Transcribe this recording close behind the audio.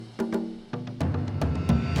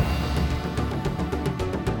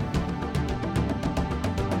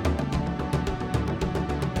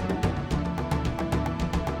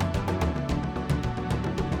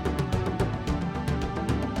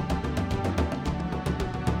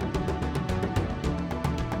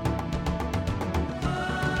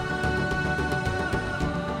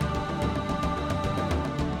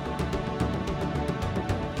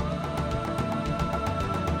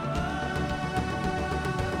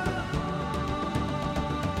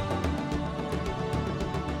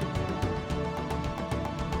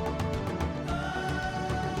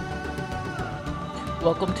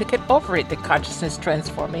Welcome to Get Over It, the consciousness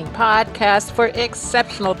transforming podcast for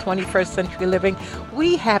exceptional 21st century living.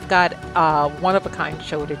 We have got a one of a kind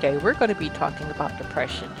show today. We're going to be talking about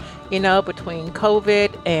depression. Between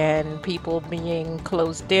COVID and people being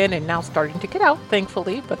closed in and now starting to get out,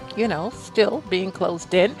 thankfully, but still being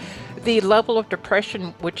closed in, the level of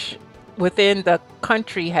depression, which within the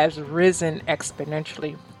country has risen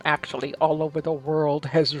exponentially. Actually, all over the world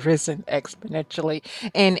has risen exponentially.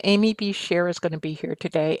 And Amy B. Scher is going to be here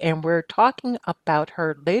today, and we're talking about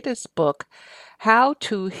her latest book, How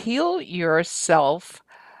to Heal Yourself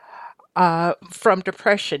from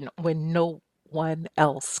Depression When No One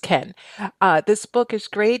Else Can. This book is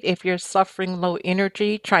great if you're suffering low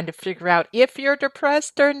energy, trying to figure out if you're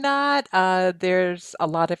depressed or not. There's a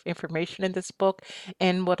lot of information in this book.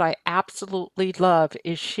 And what I absolutely love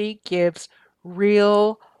is she gives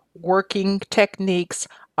real working techniques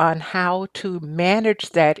on how to manage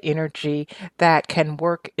that energy that can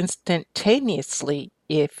work instantaneously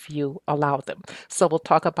if you allow them. So we'll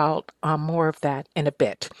talk about more of that in a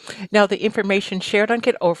bit. Now, the information shared on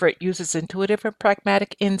Get Over It uses intuitive and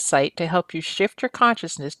pragmatic insight to help you shift your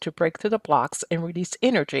consciousness to break through the blocks and release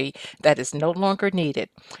energy that is no longer needed.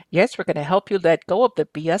 Yes, we're going to help you let go of the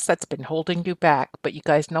BS that's been holding you back. But you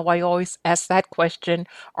guys know I always ask that question,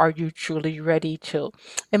 are you truly ready to?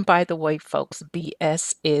 And by the way, folks,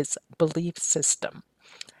 BS is belief system.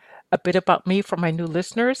 A bit about me for my new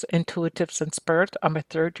listeners, intuitive since birth. I'm a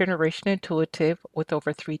third generation intuitive with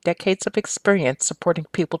over 3 decades of experience supporting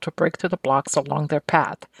people to break through the blocks along their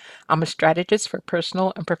path. I'm a strategist for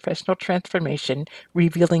personal and professional transformation,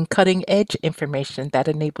 revealing cutting edge information that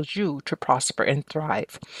enables you to prosper and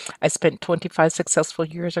thrive. I spent 25 successful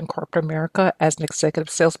years in corporate America as an executive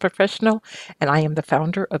sales professional, and I am the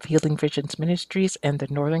founder of Healing Visions Ministries and the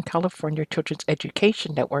Northern California Children's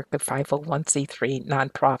Education Network, a 501c3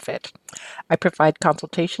 nonprofit. I provide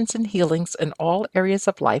consultations and healings in all areas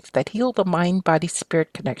of life that heal the mind body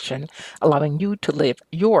spirit connection, allowing you to live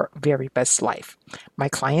your very best life. My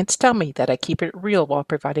clients tell me that I keep it real while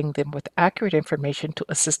providing them with accurate information to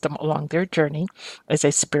assist them along their journey as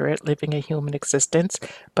a spirit living a human existence.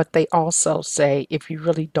 But they also say, if you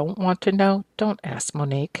really don't want to know, don't ask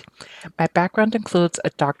Monique. My background includes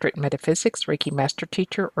a doctorate in metaphysics, Reiki master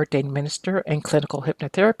teacher, ordained minister, and clinical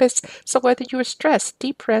hypnotherapist. So whether you are stressed,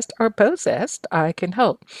 depressed, or possessed, I can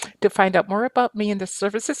help. To find out more about me and the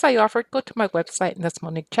services I offer, go to my website, and that's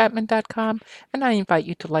moniquechapman.com. And I invite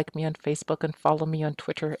you to like me on Facebook and follow me on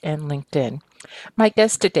Twitter and LinkedIn. My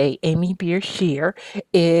guest today, Amy B. Scher,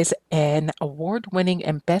 is an award-winning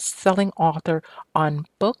and best-selling author on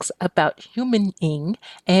books about humaning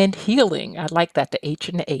and healing. I like that, the H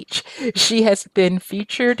and the H. She has been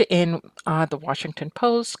featured in the Washington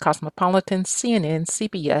Post, Cosmopolitan, CNN,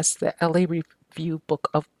 CBS, the LA Review Book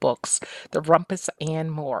of Books, The Rumpus, and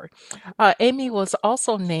more. Amy was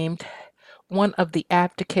also named one of the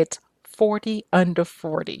Advocate's 40 under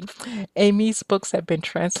 40. Amy's books have been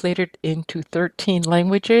translated into 13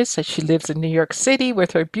 languages. So she lives in New York City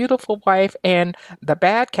with her beautiful wife and the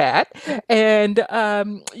bad cat. And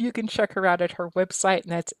you can check her out at her website,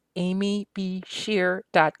 and that's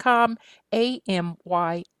amybscher.com,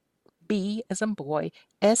 AMYB as in boy,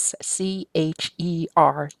 SCHER.com.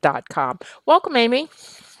 Welcome, Amy.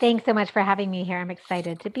 Thanks so much for having me here. I'm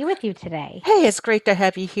excited to be with you today. Hey, it's great to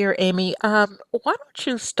have you here, Amy. Why don't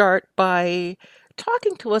you start by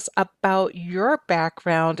talking to us about your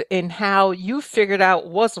background and how you figured out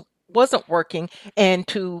wasn't working and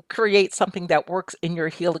to create something that works in your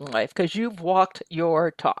healing life because you've walked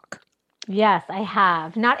your talk. Yes, I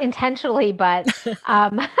have. Not intentionally, but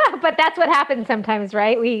but that's what happens sometimes,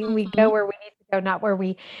 right? We go Mhm. where we need to go, not where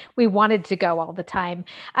we wanted to go all the time.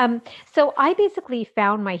 Um, so I basically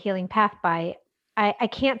found my healing path by I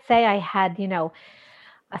can't say I had, a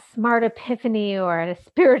smart epiphany or a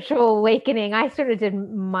spiritual awakening. I sort of did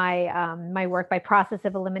my work by process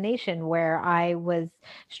of elimination, where I was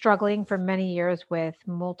struggling for many years with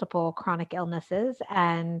multiple chronic illnesses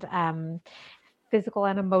and physical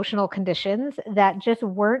and emotional conditions that just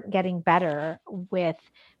weren't getting better with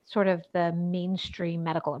sort of the mainstream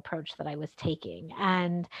medical approach that I was taking.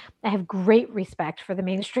 And I have great respect for the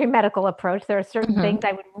mainstream medical approach. There are certain Mhm. things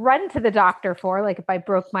I would run to the doctor for, like if I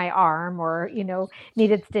broke my arm or,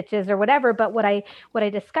 needed stitches or whatever. But what I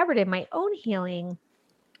discovered in my own healing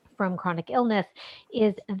from chronic illness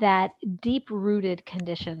is that deep rooted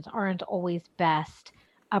conditions aren't always best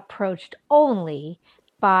approached only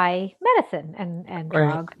by medicine and Right.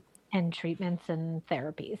 drugs and treatments and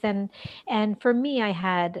therapies. And for me, I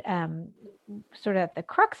had sort of at the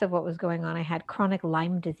crux of what was going on, I had chronic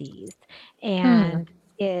Lyme disease. Hmm. And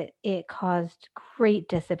it caused great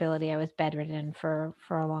disability. I was bedridden for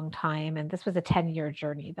a long time, and this was a 10-year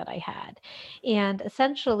journey that I had. And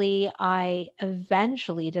essentially, I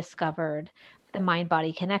eventually discovered the mind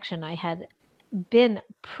body connection. I had been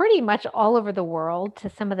pretty much all over the world to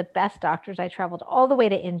some of the best doctors. I traveled all the way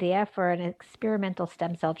to India for an experimental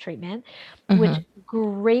stem cell treatment, which Mm-hmm.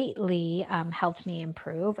 greatly helped me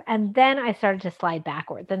improve. And then I started to slide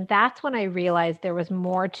backwards. And that's when I realized there was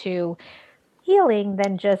more to healing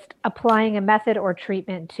than just applying a method or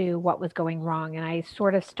treatment to what was going wrong. And I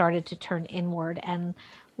sort of started to turn inward and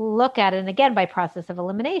look at it, and again, by process of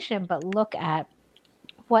elimination, but look at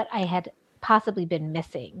what I had possibly been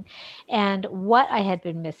missing. And what I had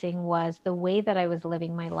been missing was the way that I was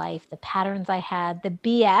living my life, the patterns I had, the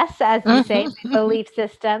BS, as you say, my Mm-hmm. belief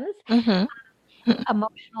systems, Mm-hmm.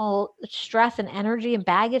 emotional stress and energy and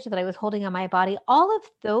baggage that I was holding on my body. All of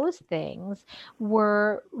those things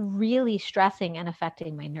were really stressing and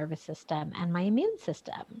affecting my nervous system and my immune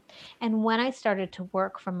system. And when I started to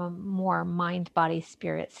work from a more mind, body,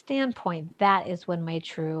 spirit standpoint, that is when my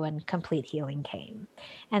true and complete healing came.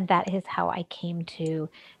 And that is how I came to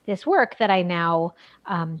this work that I now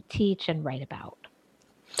teach and write about.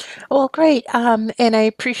 Well, great. And I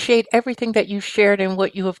appreciate everything that you shared and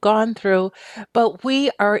what you have gone through. But we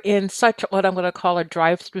are in such what I'm going to call a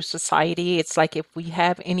drive-through society. It's like if we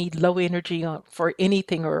have any low energy for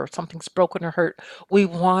anything or something's broken or hurt, we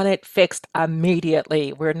want it fixed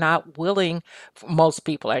immediately. We're not willing, most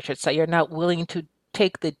people, I should say, are not willing to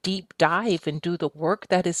take the deep dive and do the work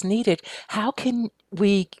that is needed. How can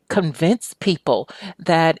we convince people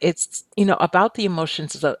that it's about the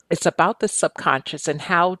emotions, it's about the subconscious and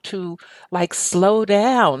how to like slow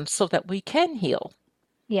down so that we can heal?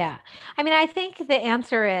 Yeah. I mean, I think the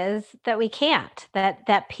answer is that we can't,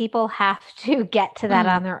 that people have to get to that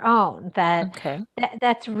Mm, on their own. okay.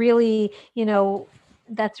 That's really,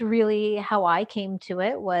 that's really how I came to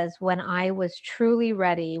it, was when I was truly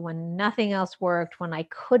ready, when nothing else worked, when I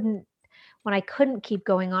couldn't keep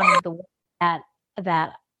going on with the way that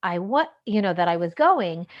that that I was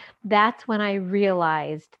going, that's when I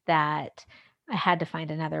realized that I had to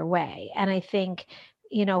find another way. And I think,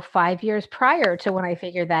 5 years prior to when I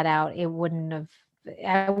figured that out, I wouldn't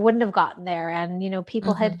have gotten there. And,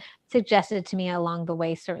 people had Hmm. suggested to me along the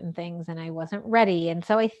way certain things and I wasn't ready. And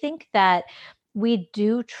so I think that we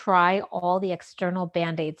do try all the external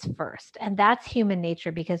band-aids first. And that's human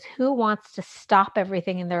nature, because who wants to stop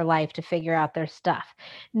everything in their life to figure out their stuff?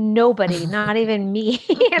 Nobody, not even me.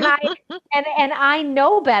 And I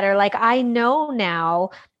know better. Like, I know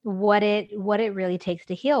now what it really takes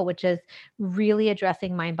to heal, which is really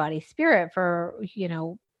addressing mind, body, spirit for,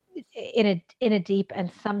 in a deep and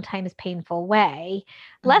sometimes painful way.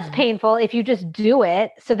 Less Hmm. painful if you just do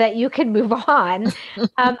it so that you can move on.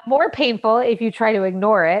 More painful if you try to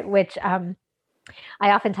ignore it, which I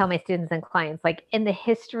often tell my students and clients, like, in the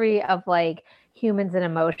history of like humans and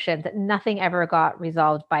emotions, nothing ever got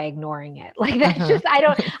resolved by ignoring it. Like, that's Hmm. just,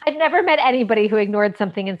 I've never met anybody who ignored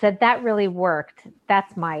something and said that really worked.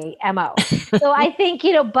 That's my MO. So I think,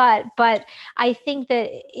 but I think that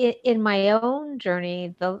in my own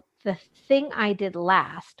journey, the thing I did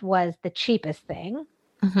last was the cheapest thing,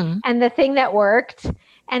 Hmm. and the thing that worked,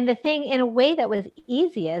 and the thing in a way that was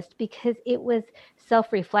easiest, because it was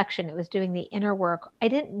self-reflection. It was doing the inner work. I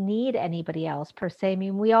didn't need anybody else per se. I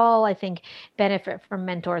mean, we all, I think, benefit from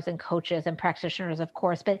mentors and coaches and practitioners, of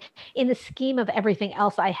course, but in the scheme of everything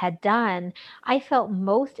else I had done, I felt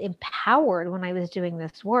most empowered when I was doing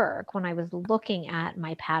this work, when I was looking at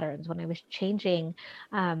my patterns, when I was changing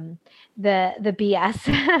um, the BS,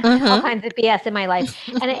 all Hmm. kinds of BS in my life.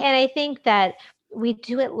 And I think that we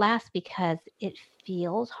do it last because it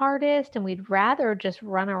feels hardest, and we'd rather just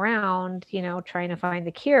run around, trying to find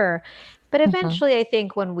the cure. But Hmm. eventually, I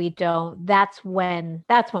think when we don't, that's when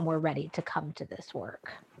we're ready to come to this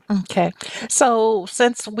work. Okay. So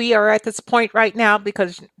since we are at this point right now,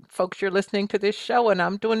 because folks, you're listening to this show and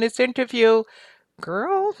I'm doing this interview,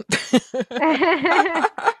 girl,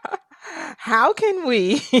 how can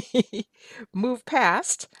we move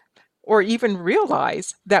past or even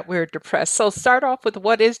realize that we're depressed? So start off with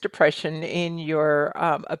what is depression in your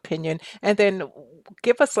opinion, and then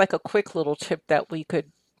give us like a quick little tip that we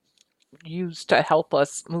could use to help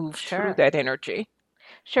us move through Sure. that energy.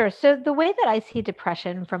 Sure. So the way that I see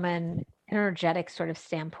depression from an energetic sort of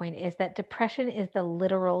standpoint is that depression is the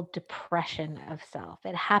literal depression of self.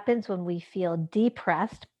 It happens when we feel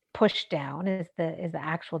depressed, pushed down is the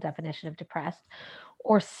actual definition of depressed,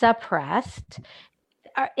 or suppressed,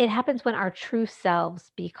 it happens when our true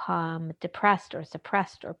selves become depressed or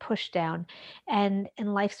suppressed or pushed down, and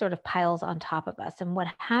life sort of piles on top of us. And what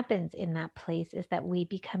happens in that place is that we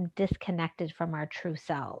become disconnected from our true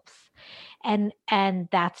selves. And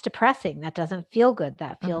that's depressing. That doesn't feel good.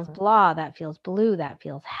 That feels Hmm. blah, that feels blue, that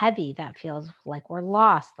feels heavy, that feels like we're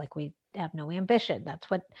lost, like we have no ambition. That's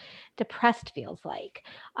what depressed feels like.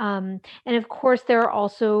 And of course, there are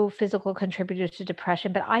also physical contributors to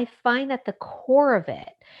depression, but I find that the core of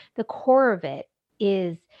it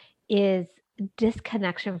is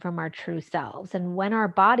disconnection from our true selves. And when our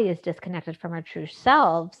body is disconnected from our true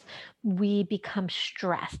selves, we become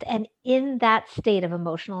stressed. And in that state of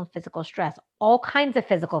emotional and physical stress, all kinds of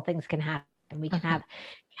physical things can happen. We can Hmm. have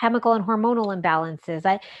chemical and hormonal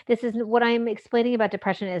imbalances. This is what I'm explaining about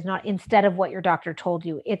depression is not instead of what your doctor told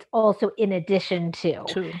you. It's also in addition to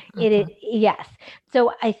Too. it. Hmm. Yes.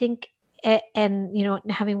 So I think, and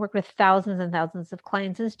having worked with thousands and thousands of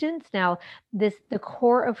clients and students now, the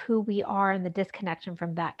core of who we are and the disconnection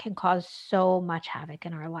from that can cause so much havoc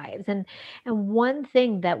in our lives. And one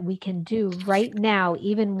thing that we can do right now,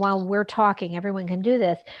 even while we're talking, everyone can do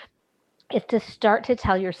this, is to start to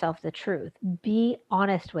tell yourself the truth. Be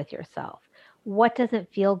honest with yourself. What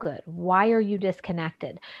doesn't feel good? Why are you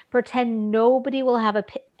disconnected? Pretend nobody will have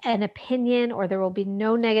an opinion, or there will be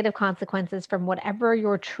no negative consequences from whatever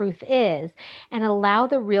your truth is, and allow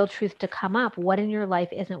the real truth to come up. What in your life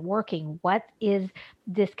isn't working? What is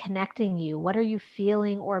disconnecting you? What are you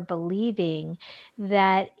feeling or believing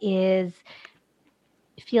that is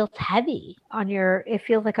feels heavy on it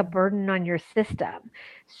feels like a burden on your system.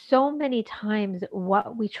 So many times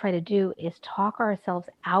what we try to do is talk ourselves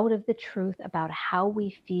out of the truth about how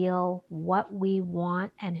we feel, what we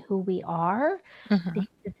want, and who we are, Hmm. because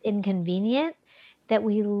it's inconvenient, that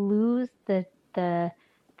we lose the the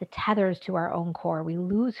tethers to our own core. We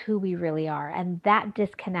lose who we really are, and that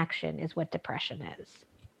disconnection is what depression is.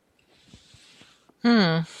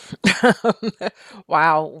 Hmm.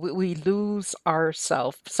 Wow, we lose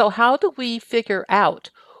ourselves. So how do we figure out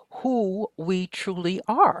who we truly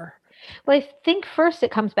are? Well, I think first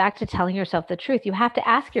it comes back to telling yourself the truth. You have to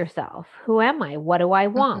ask yourself, who am I? What do I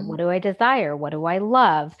want? Hmm. What do I desire? What do I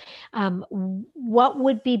love? What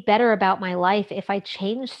would be better about my life if I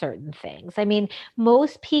changed certain things? I mean,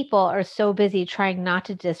 most people are so busy trying not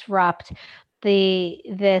to disrupt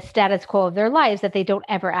the status quo of their lives that they don't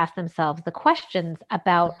ever ask themselves the questions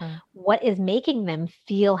about Hmm. what is making them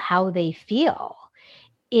feel how they feel.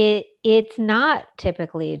 It's not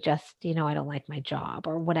typically just, I don't like my job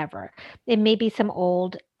or whatever. It may be some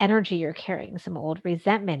old energy you're carrying, some old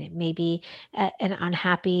resentment. It may be an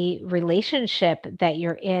unhappy relationship that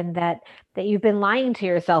you're in that you've been lying to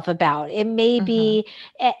yourself about. It may Hmm. be,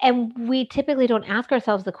 and we typically don't ask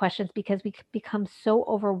ourselves the questions because we become so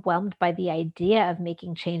overwhelmed by the idea of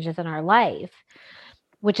making changes in our life,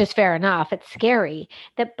 which is fair enough. It's scary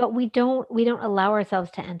but we don't allow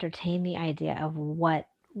ourselves to entertain the idea of what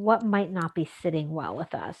might not be sitting well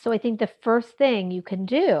with us. So I think the first thing you can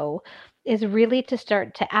do is really to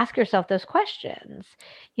start to ask yourself those questions.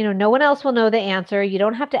 No one else will know the answer. You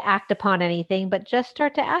don't have to act upon anything, but just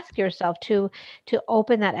start to ask yourself to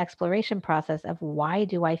open that exploration process of, why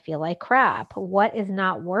do I feel like crap? What is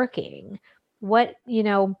not working? What,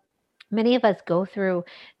 many of us go through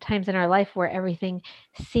times in our life where everything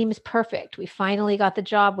seems perfect. We finally got the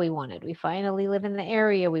job we wanted. We finally live in the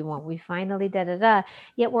area we want. We finally da da da.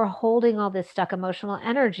 Yet we're holding all this stuck emotional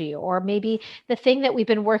energy, or maybe the thing that we've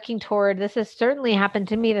been working toward. This has certainly happened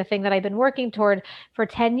to me. The thing that I've been working toward for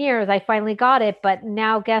 10 years, I finally got it. But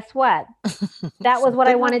now guess what? That was what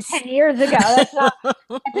I Something wanted else. 10 years ago.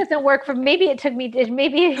 That doesn't work for, maybe it took me,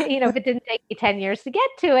 maybe, if it didn't take me 10 years to get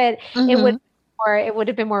to it, it would Hmm. or it would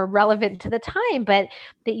have been more relevant to the time. But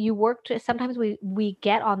that you worked, sometimes we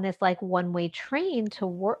get on this like one-way train to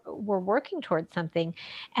work, we're working towards something,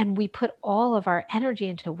 and we put all of our energy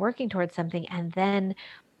into working towards something, and then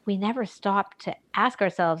we never stop to ask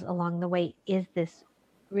ourselves along the way, is this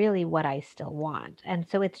really what I still want? And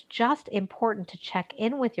so it's just important to check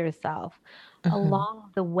in with yourself Hmm.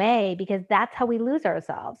 along the way, because that's how we lose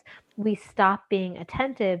ourselves. We stop being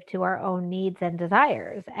attentive to our own needs and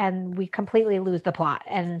desires, and we completely lose the plot,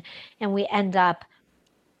 and we end up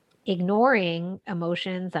ignoring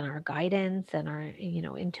emotions and our guidance and our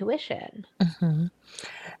intuition. Hmm.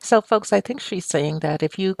 So, folks, I think she's saying that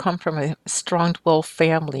if you come from a strong-willed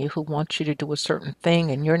family who wants you to do a certain thing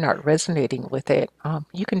and you're not resonating with it,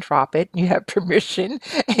 you can drop it. You have permission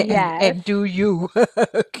Yes. and do you.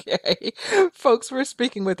 Okay. Folks, we're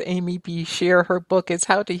speaking with Amy B. Shear. Her book is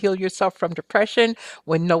How to Heal Yourself from Depression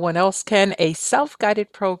When No One Else Can, a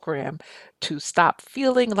self-guided program to stop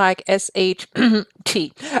feeling like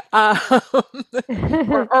SHT. Um,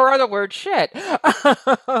 or other words, shit.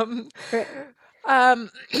 Um, Right. um,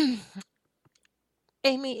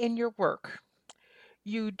 Amy, in your work,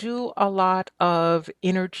 you do a lot of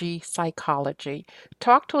energy psychology.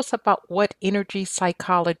 Talk to us about what energy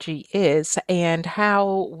psychology is and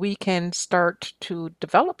how we can start to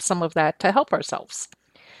develop some of that to help ourselves.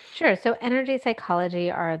 Sure. So, energy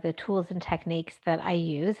psychology are the tools and techniques that I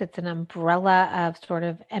use. It's an umbrella of sort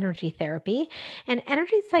of energy therapy. And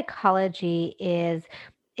energy psychology is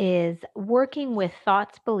working with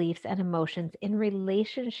thoughts, beliefs, and emotions in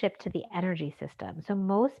relationship to the energy system. So,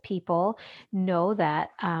 most people know that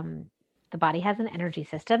the body has an energy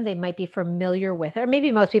system. They might be familiar with it, or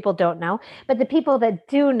maybe most people don't know. But the people that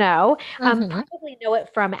do know Mm-hmm. probably know it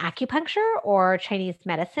from acupuncture or Chinese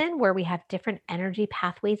medicine, where we have different energy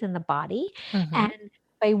pathways in the body. Mm-hmm. And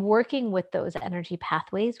by working with those energy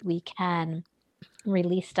pathways, we can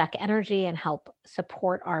release stuck energy and help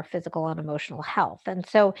support our physical and emotional health. And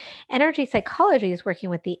so, energy psychology is working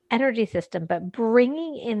with the energy system, but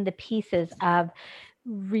bringing in the pieces of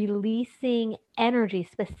releasing energy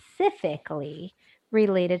specifically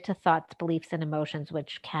related to thoughts, beliefs, and emotions,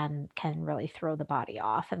 which can really throw the body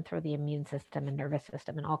off and throw the immune system and nervous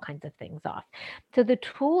system and all kinds of things off. So the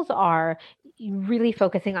tools are really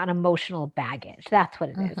focusing on emotional baggage. That's what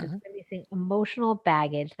it is. It's Mm-hmm. releasing emotional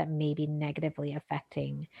baggage that may be negatively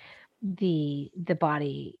affecting the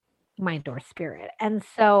body, mind, or spirit. And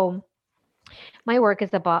so my work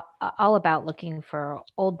is about all about looking for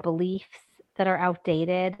old beliefs that are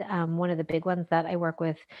outdated. One of the big ones that I work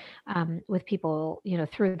with people,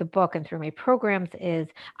 through the book and through my programs is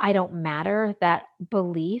I don't matter. That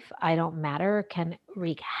belief, I don't matter, can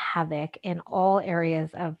wreak havoc in all areas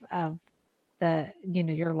of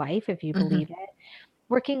your life if you Mm-hmm. believe it.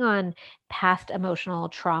 Working on past emotional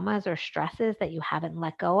traumas or stresses that you haven't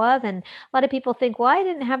let go of. And a lot of people think, well, I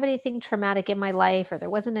didn't have anything traumatic in my life, or there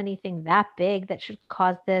wasn't anything that big that should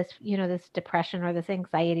cause this, this depression or this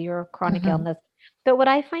anxiety or chronic Mm-hmm. illness. But what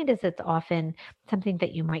I find is it's often something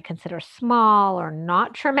that you might consider small or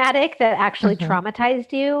not traumatic that actually Mm-hmm.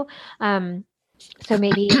 traumatized you. Um, so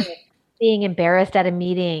maybe being embarrassed at a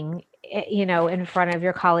meeting, in front of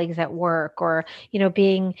your colleagues at work, or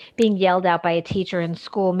being yelled at by a teacher in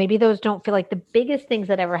school. Maybe those don't feel like the biggest things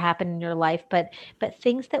that ever happened in your life, but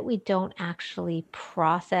things that we don't actually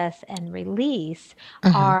process and release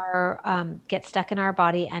Mm-hmm. are get stuck in our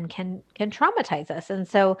body and can traumatize us. And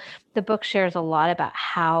so the book shares a lot about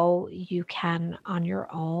how you can on your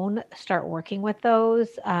own start working with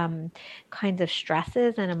those kinds of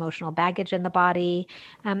stresses and emotional baggage in the body,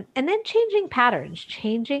 and then changing patterns,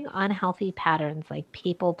 changing unhealthy patterns like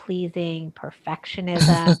people pleasing,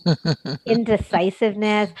 perfectionism,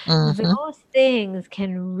 indecisiveness. Mm-hmm. Those things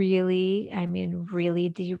can really, I mean, really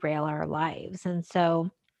derail our lives. And so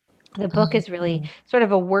the book is really Mm-hmm. sort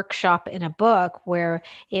of a workshop in a book where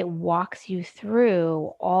it walks you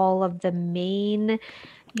through all of the main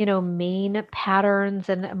patterns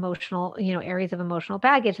and emotional, areas of emotional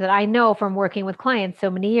baggage that I know from working with clients so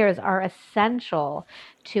many years are essential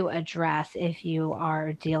to address if you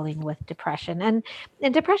are dealing with depression. And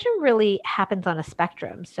depression really happens on a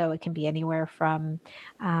spectrum. So it can be anywhere from,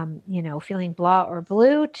 feeling blah or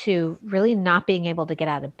blue to really not being able to get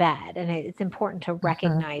out of bed. And it's important to Mm-hmm.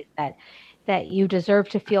 recognize that you deserve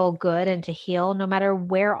to feel good and to heal no matter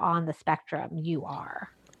where on the spectrum you are.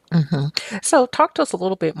 Mm-hmm. So, talk to us a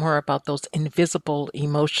little bit more about those invisible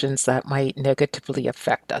emotions that might negatively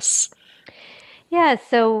affect us. Yeah,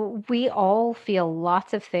 so we all feel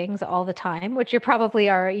lots of things all the time, which you probably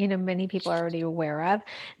are, many people are already aware of.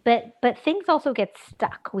 But things also get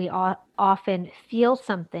stuck. We often feel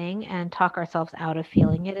something and talk ourselves out of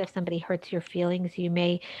feeling it. If somebody hurts your feelings, you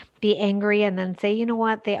may be angry and then say, you know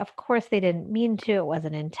what, they of course they didn't mean to, it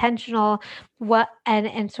wasn't intentional. What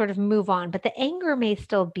and sort of move on. But the anger may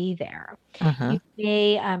still be there. Mm-hmm. You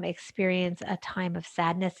may experience a time of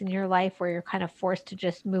sadness in your life where you're kind of forced to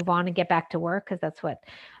just move on and get back to work because that's what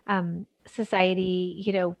society,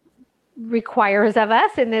 requires of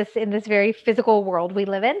us in this very physical world we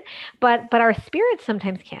live in. But our spirits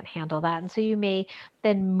sometimes can't handle that, and so you may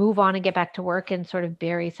then move on and get back to work and sort of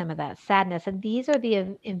bury some of that sadness. And these are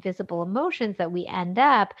the invisible emotions that we end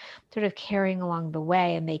up sort of carrying along the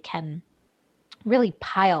way, and they can really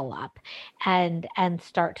pile up and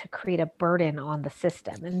start to create a burden on the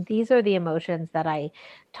system. And these are the emotions that I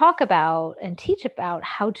talk about and teach about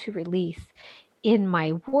how to release in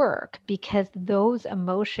my work, because those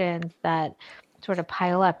emotions that sort of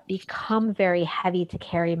pile up become very heavy to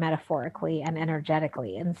carry metaphorically and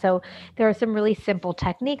energetically. And so there are some really simple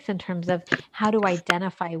techniques in terms of how to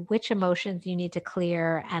identify which emotions you need to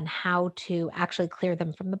clear and how to actually clear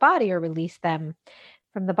them from the body or release them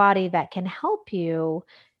from the body that can help you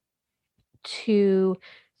to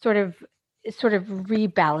sort of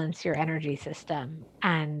rebalance your energy system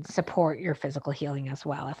and support your physical healing as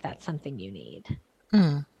well, if that's something you need.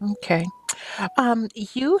 Okay.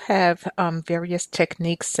 You have various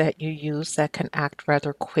techniques that you use that can act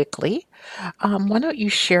rather quickly. Why don't you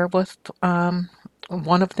share with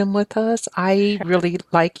one of them with us? I Sure. really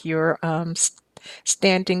like your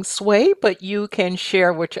standing sway, but you can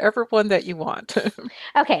share whichever one that you want.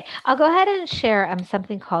 Okay, I'll go ahead and share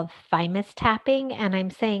something called thymus tapping, and I'm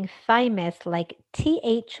saying thymus like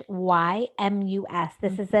Thymus.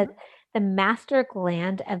 This is Mhm. the master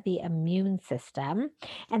gland of the immune system,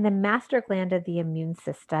 and the master gland of the immune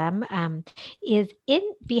system is in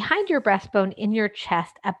behind your breastbone in your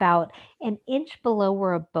chest, about an inch below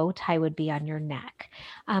where a bow tie would be on your neck.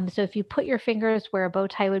 So if you put your fingers where a bow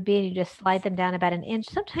tie would be and you just slide them down about an inch,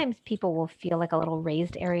 sometimes people will feel like a little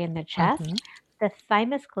raised area in the chest. Mhm. The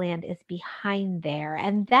thymus gland is behind there.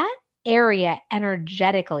 And that area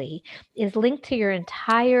energetically is linked to your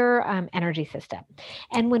entire energy system.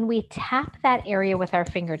 And when we tap that area with our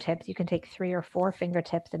fingertips, you can take 3 or 4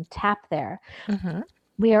 fingertips and tap there, Mhm.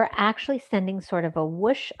 we are actually sending sort of a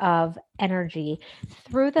whoosh of energy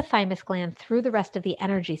through the thymus gland, through the rest of the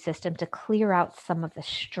energy system to clear out some of the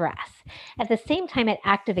stress. At the same time, it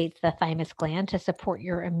activates the thymus gland to support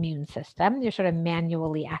your immune system. You're sort of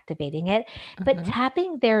manually activating it, but Mhm.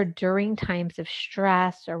 tapping there during times of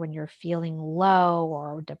stress or when you're feeling low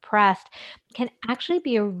or depressed can actually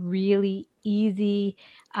be a really easy,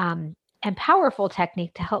 and powerful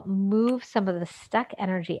technique to help move some of the stuck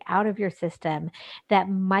energy out of your system that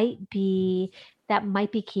might be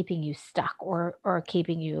keeping you stuck or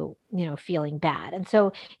keeping you, feeling bad. And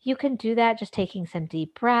so you can do that just taking some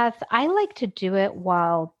deep breaths. I like to do it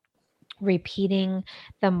while repeating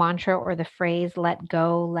the mantra or the phrase, let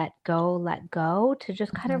go, let go, let go, to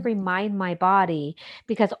just kind of Mhm. remind my body,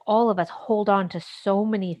 because all of us hold on to so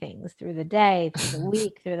many things through the day, through the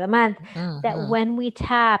week, through the month, that Mhm. when we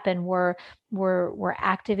tap and we're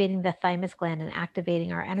activating the thymus gland and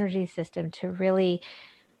activating our energy system to really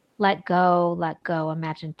let go, let go.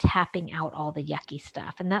 Imagine tapping out all the yucky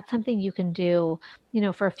stuff. And that's something you can do,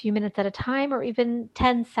 for a few minutes at a time or even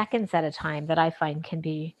 10 seconds at a time, that I find can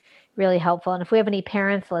be really helpful. And if we have any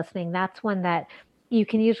parents listening, that's one that you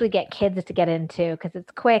can usually get kids to get into because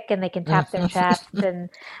it's quick and they can tap their Mhm. chest.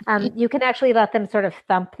 And you can actually let them sort of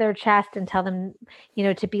thump their chest and tell them,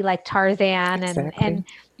 to be like Tarzan. And Exactly.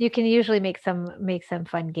 you can usually make some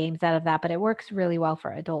fun games out of that, but it works really well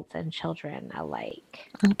for adults and children alike.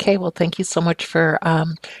 Okay, well, thank you so much for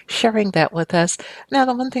sharing that with us. Now,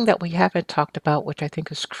 the one thing that we haven't talked about, which I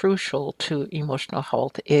think is crucial to emotional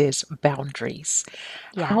health, is boundaries.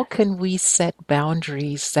 How Yes. can we set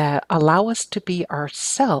boundaries that allow us to be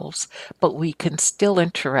ourselves, but we can still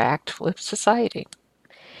interact with society?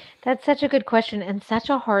 That's such a good question and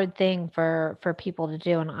such a hard thing for people to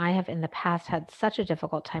do. And I have in the past had such a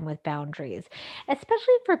difficult time with boundaries,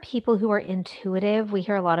 especially for people who are intuitive. We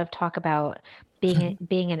hear a lot of talk about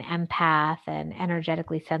being an empath and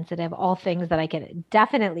energetically sensitive, all things that I can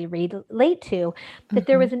definitely relate to. But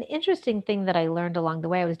there Hmm. was an interesting thing that I learned along the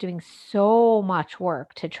way. I was doing so much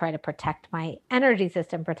work to try to protect my energy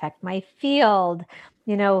system, protect my field,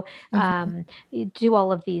 you know, Hmm. you do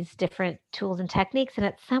all of these different tools and techniques. And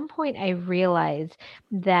at some point, I realized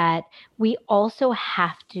that we also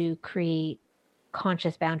have to create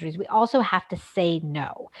conscious boundaries. We also have to say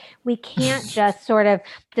no. We can't just sort of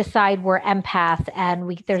decide we're empaths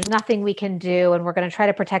and there's nothing we can do and we're going to try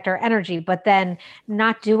to protect our energy, but then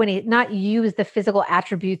not use the physical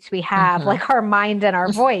attributes we have, Hmm. like our mind and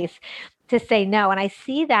our voice, to say no. And I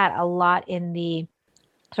see that a lot in the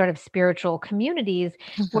sort of spiritual communities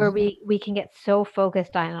where Hmm. we can get so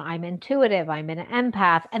focused on, I'm intuitive, I'm an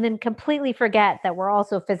empath, and then completely forget that we're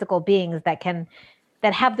also physical beings that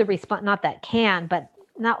have the response, not that can, but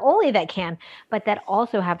not only that can, but that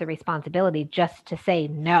also have the responsibility just to say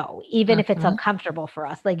no, even if it's Hmm. uncomfortable for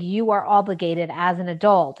us. Like, you are obligated as an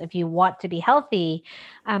adult, if you want to be healthy,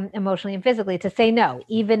 emotionally and physically, to say no,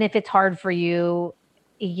 even if it's hard for you,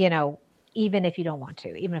 you know, even if you don't want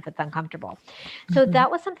to, even if it's uncomfortable. So Hmm. that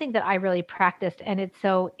was something that I really practiced. And it's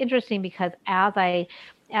so interesting because as I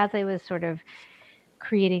was sort of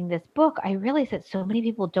creating this book, I realized that so many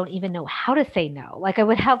people don't even know how to say no. Like I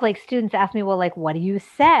would have like students ask me, well, like, what do you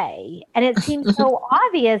say? And it seems so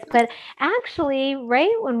obvious, but actually,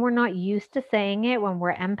 right, when we're not used to saying it, when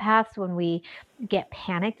we're empaths, when we get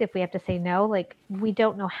panicked if we have to say no, like we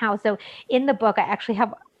don't know how. So in the book, I actually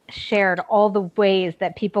have shared all the ways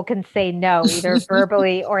that people can say no, either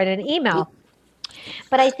verbally or in an email.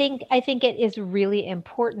 But I think it is really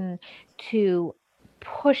important to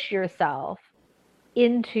push yourself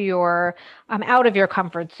into your out of your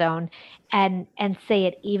comfort zone and say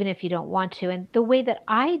it even if you don't want to. And the way that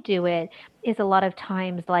I do it is a lot of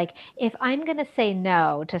times like if I'm going to say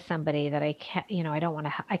no to somebody that I can't, I don't want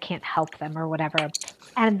to, I can't help them or whatever,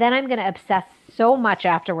 and then I'm going to obsess so much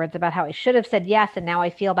afterwards about how I should have said yes and now I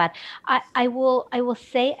feel bad. I will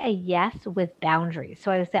say a yes with boundaries.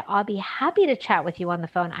 So I would say I'll be happy to chat with you on the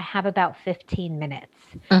phone. I have about 15 minutes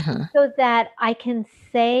Mm-hmm. so that I can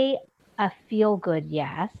say a feel good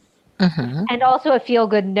yes Mm-hmm. and also a feel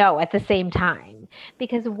good no at the same time.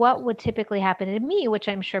 Because what would typically happen to me, which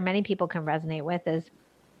I'm sure many people can resonate with, is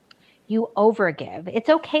you overgive. It's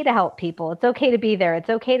okay to help people. It's okay to be there. It's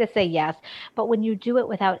okay to say yes. But when you do it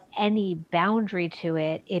without any boundary to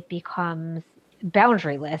it, it becomes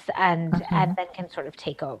boundaryless and Mm-hmm. then can sort of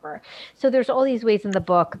take over. So there's all these ways in the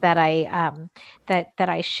book that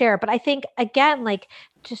I share. But I think again, like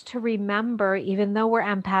just to remember, even though we're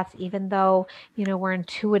empaths, even though we're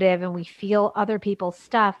intuitive and we feel other people's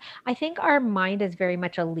stuff, I think our mind is very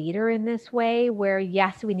much a leader in this way where,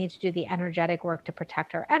 yes, we need to do the energetic work to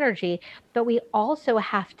protect our energy, but we also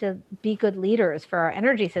have to be good leaders for our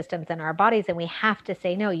energy systems and our bodies. And we have to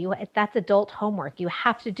say, no, that's adult homework. You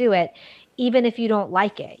have to do it. Even if you don't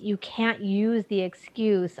like it, you can't use the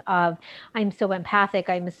excuse of, I'm so empathic,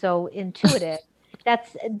 I'm so intuitive.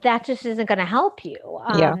 That just isn't going to help you.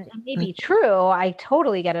 Yeah. It may be true. I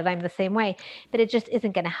totally get it. I'm the same way, but it just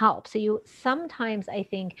isn't going to help. So sometimes I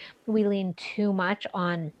think we lean too much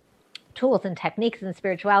on tools and techniques and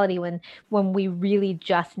spirituality when we really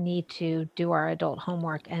just need to do our adult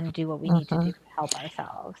homework and do what we need to Mm-hmm. do to help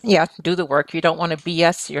ourselves. Yeah, do the work. You don't want to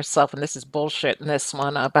BS yourself. And this is bullshit in this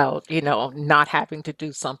one about, not having to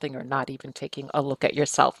do something or not even taking a look at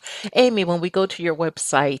yourself. Amy, when we go to your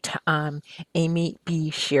website,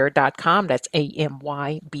 amybscher.com, that's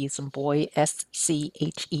AMY, B as in boy, SCHER.com,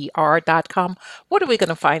 what are we going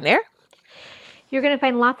to find there? You're going to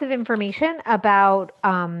find lots of information about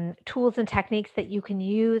tools and techniques that you can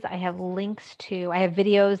use. I have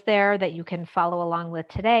videos there that you can follow along with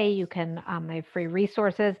today. I have free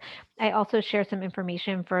resources. I also share some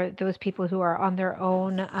information for those people who are on their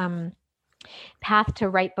own path to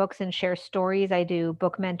write books and share stories. I do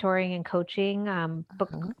book mentoring and coaching, Mhm.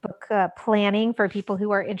 book planning for people who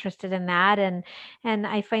are interested in that. And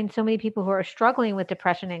I find so many people who are struggling with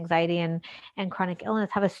depression, anxiety, and chronic illness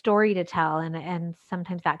have a story to tell, and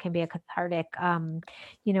sometimes that can be a cathartic,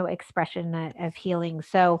 expression of healing.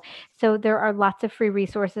 So there are lots of free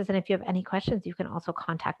resources, and if you have any questions, you can also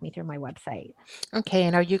contact me through my website. Okay,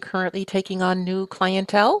 and are you currently taking on new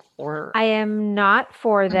clientele or? I am not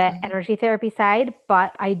for the Mhm. energy therapy side,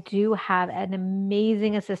 but I do have an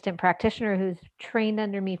amazing assistant practitioner who's trained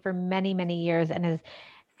under me for many, many years and is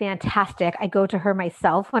fantastic. I go to her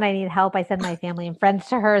myself when I need help. I send my family and friends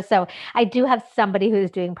to her. So I do have somebody who's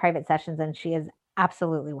doing private sessions, and she is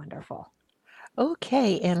absolutely wonderful.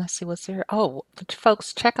 Okay, and let's see what's there. Oh,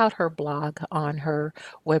 folks, check out her blog on her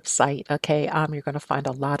website. Okay, you're going to find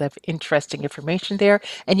a lot of interesting information there.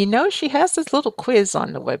 And she has this little quiz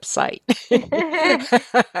on the website.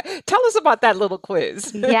 Tell us about that little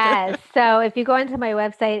quiz. Yes. So if you go into my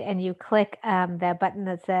website and you click the button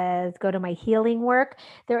that says go to my healing work,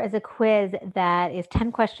 there is a quiz that is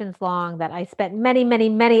 10 questions long that I spent many, many,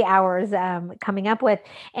 many hours coming up with.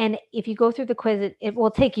 And if you go through the quiz, it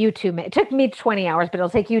will take you 2 minutes. It took me 20 hours, but it'll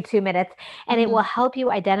take you 2 minutes. And it will Mhm. help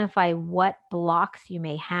you identify what blocks you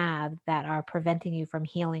may have that are preventing you from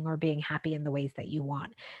healing or being happy in the ways that you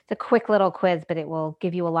want. It's a quick little quiz, but it will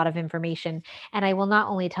give you a lot of information. And I will not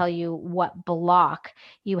only tell you what block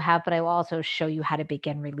you have, but I will also show you how to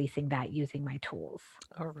begin releasing that using my tools.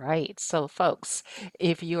 All right. So, folks,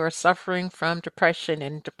 if you are suffering from depression,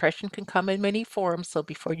 and depression can come in many forms, so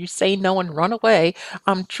before you say no and run away,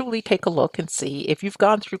 truly take a look and see if you've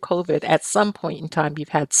gone through COVID at some point in time, you've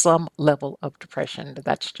had some level of depression.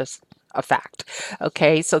 That's just a fact.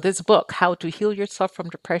 Okay. So, this book, How to Heal Yourself from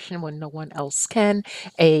Depression When No One Else Can,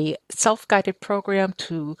 a self guided program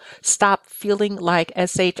to stop feeling like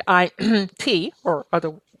SHIT or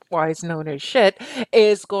other otherwise known as shit,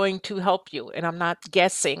 is going to help you. And I'm not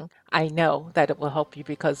guessing. I know that it will help you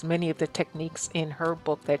because many of the techniques in her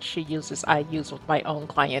book that she uses, I use with my own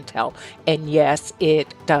clientele. And yes,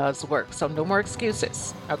 it does work. So no more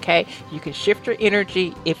excuses. Okay. You can shift your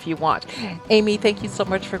energy if you want. Amy, thank you so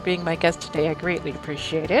much for being my guest today. I greatly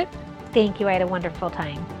appreciate it. Thank you. I had a wonderful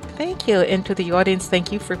time. Thank you. And to the audience,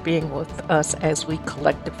 thank you for being with us as we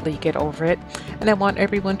collectively get over it. And I want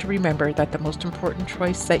everyone to remember that the most important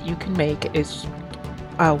choice that you can make is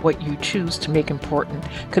what you choose to make important.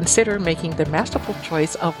 Consider making the masterful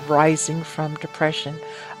choice of rising from depression.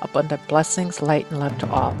 Abundant blessings, light, and love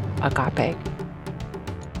to all. Agape.